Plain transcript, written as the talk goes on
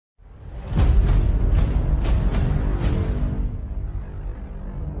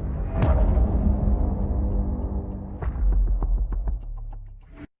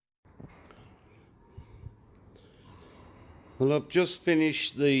Well, I've just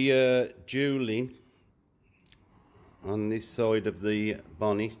finished the jewelling on this side of the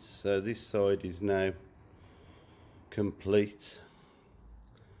bonnet, so this side is now complete.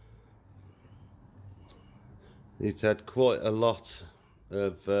 It's had quite a lot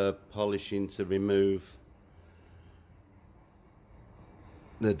of polishing to remove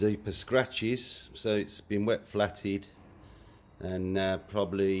the deeper scratches, so it's been wet flatted, and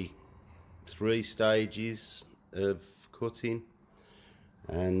probably 3 stages of cutting,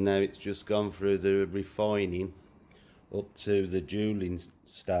 and now it's just gone through the refining up to the jewelling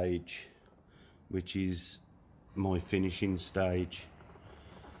stage, which is my finishing stage.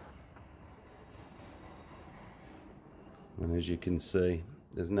 And as you can see,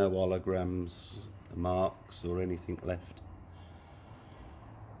 there's no holograms, marks or anything left.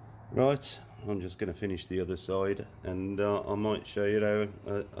 Right, I'm just going to finish the other side, and I might show you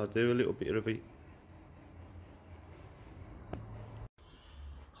how I do a little bit of it.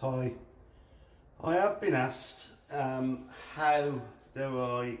 Hi, I have been asked how do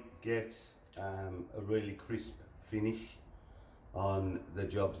I get a really crisp finish on the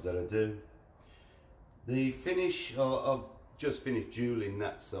jobs that I do. The finish, I've just finished jewelling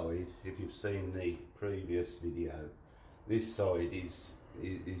that side. If you've seen the previous video, this side is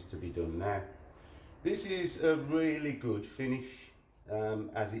to be done now. This is a really good finish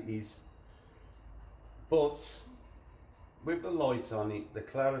as it is, but with the light on it, the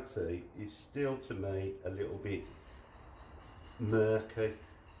clarity is still to me a little bit murky.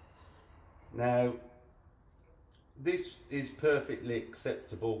 Now, this is perfectly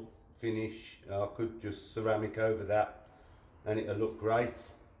acceptable finish. I could just ceramic over that and it'll look great,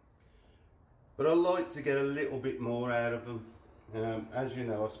 but I like to get a little bit more out of them. As you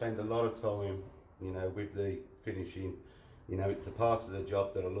know, I spend a lot of time, with the finishing. It's a part of the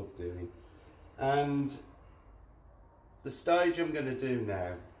job that I love doing, and the stage I'm going to do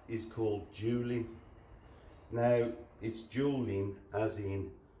now is called jewelling. Now, it's jewelling as in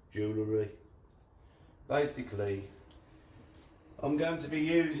jewellery. Basically, I'm going to be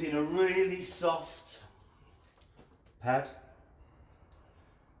using a really soft pad.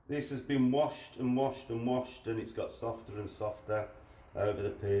 This has been washed and washed and washed, and it's got softer and softer over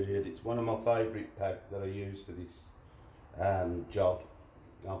the period. It's one of my favourite pads that I use for this job.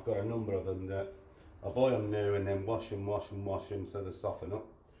 I've got a number of them that I buy them new and then wash and wash and wash them so they soften up.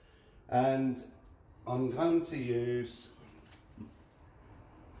 And I'm going to use,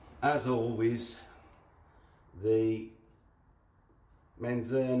 as always, the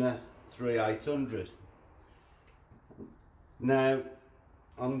Menzerner 3800. Now,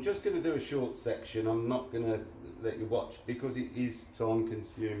 I'm just going to do a short section. I'm not going to let you watch because it is time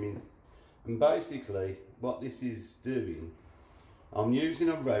consuming. And basically what this is doing, I'm using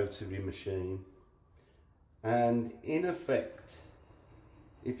a rotary machine, and in effect,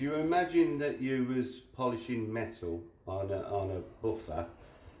 if you imagine that you was polishing metal on a buffer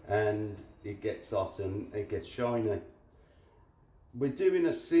and it gets hot and it gets shiny, we're doing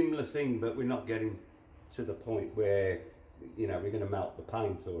a similar thing, but we're not getting to the point where we're going to melt the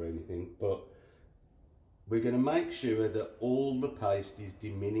paint or anything, but we're going to make sure that all the paste is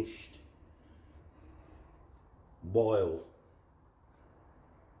diminished while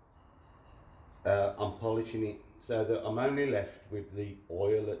I'm polishing it, so that I'm only left with the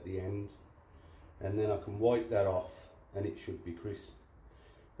oil at the end, and then I can wipe that off and it should be crisp.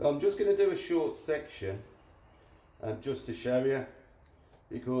 So I'm just going to do a short section just to show you,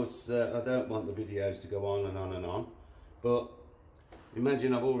 because I don't want the videos to go on and on and on. But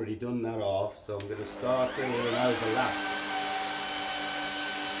imagine I've already done that half, so I'm going to start here and overlap.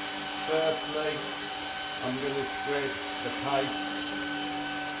 Firstly, I'm going to spread the paste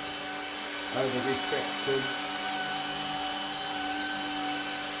over this section.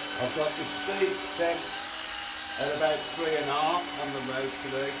 I've got the speed set at about 3.5 on the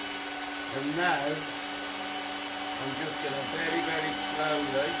rotary, and now I'm just going to very, very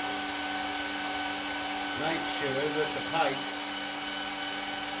slowly make sure that the paste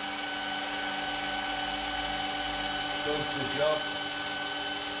does the job.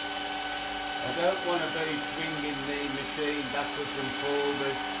 I don't want to be swinging the machine backwards and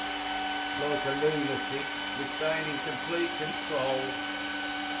forwards like a lunatic. We're staying in complete control.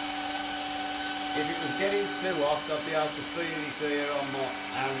 If it was getting too hot, I'd be able to feel it here on my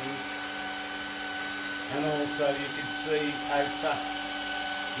hands, and also you can see how fast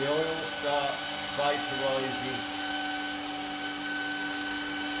the oil starts vaporising.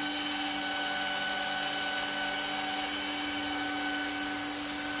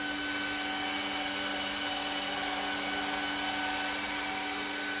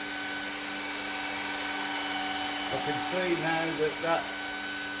 can see now that that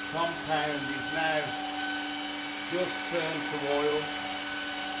compound is now just turned to oil,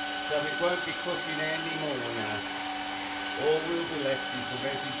 so it won't be cooking anymore now. All will be left is the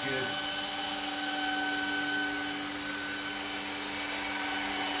residue.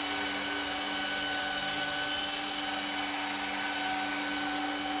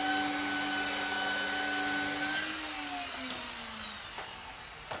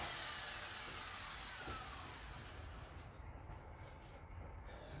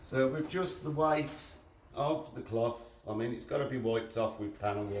 So with just the weight of the cloth, I mean it's got to be wiped off with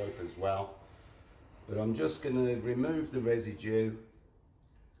panel wipe as well, but I'm just going to remove the residue.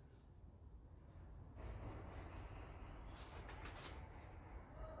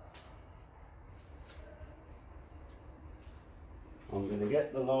 I'm going to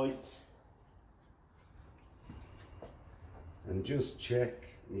get the light and just check.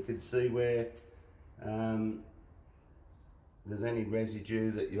 You can see where there's any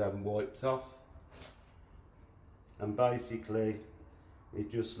residue that you haven't wiped off, and basically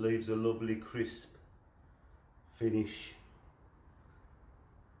it just leaves a lovely crisp finish.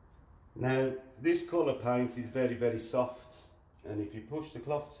 Now this colour paint is very soft, and if you push the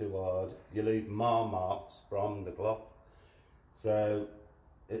cloth too hard you leave marks from the cloth. So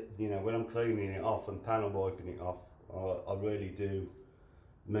you know, when I'm cleaning it off and panel wiping it off, I really do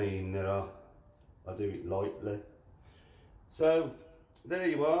mean that I do it lightly. So there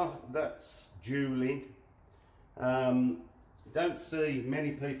you are, that's dueling. Don't see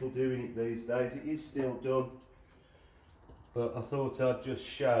many people doing it these days. It is still done, but I thought I'd just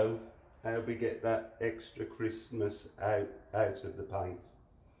show how we get that extra crispness out of the paint.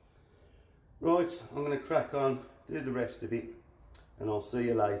 Right, I'm going to crack on, do the rest of it, and I'll see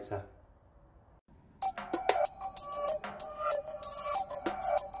you later.